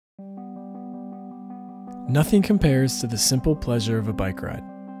Nothing compares to the simple pleasure of a bike ride.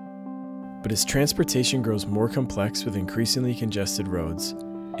 But as transportation grows more complex with increasingly congested roads,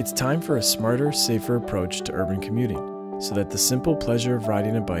 it's time for a smarter, safer approach to urban commuting, so that the simple pleasure of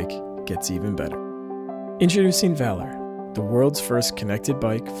riding a bike gets even better. Introducing Valour, the world's first connected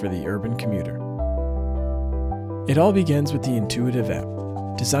bike for the urban commuter. It all begins with the intuitive app,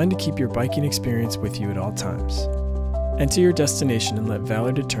 designed to keep your biking experience with you at all times. Enter your destination and let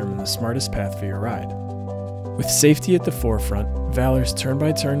Valour determine the smartest path for your ride. With safety at the forefront, Valour's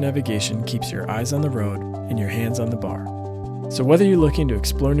turn-by-turn navigation keeps your eyes on the road and your hands on the bar. So whether you're looking to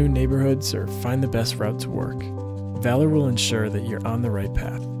explore new neighborhoods or find the best route to work, Valour will ensure that you're on the right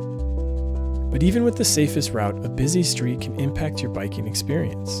path. But even with the safest route, a busy street can impact your biking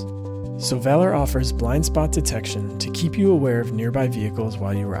experience. So Valour offers blind spot detection to keep you aware of nearby vehicles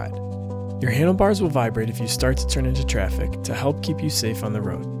while you ride. Your handlebars will vibrate if you start to turn into traffic to help keep you safe on the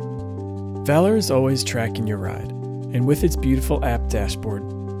road. Valour is always tracking your ride, and with its beautiful app dashboard,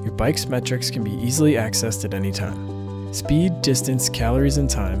 your bike's metrics can be easily accessed at any time. Speed, distance, calories, and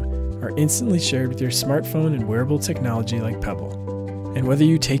time are instantly shared with your smartphone and wearable technology like Pebble. And whether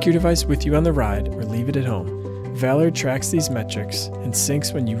you take your device with you on the ride or leave it at home, Valour tracks these metrics and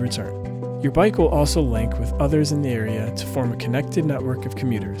syncs when you return. Your bike will also link with others in the area to form a connected network of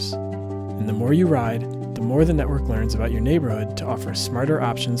commuters. And the more you ride, the more the network learns about your neighborhood to offer smarter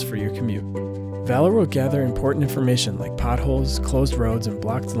options for your commute. Valour will gather important information like potholes, closed roads, and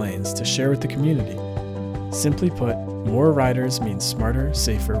blocked lanes to share with the community. Simply put, more riders means smarter,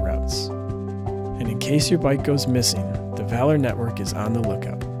 safer routes. And in case your bike goes missing, the Valour network is on the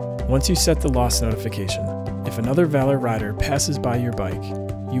lookout. Once you set the lost notification, if another Valour rider passes by your bike,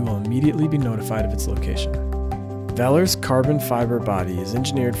 you will immediately be notified of its location. Valour's carbon fiber body is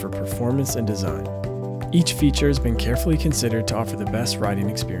engineered for performance and design. Each feature has been carefully considered to offer the best riding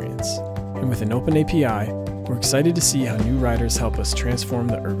experience. And with an open API, we're excited to see how new riders help us transform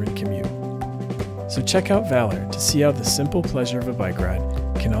the urban commute. So check out Valour to see how the simple pleasure of a bike ride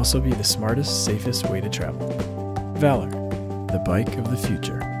can also be the smartest, safest way to travel. Valour, the bike of the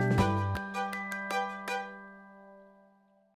future.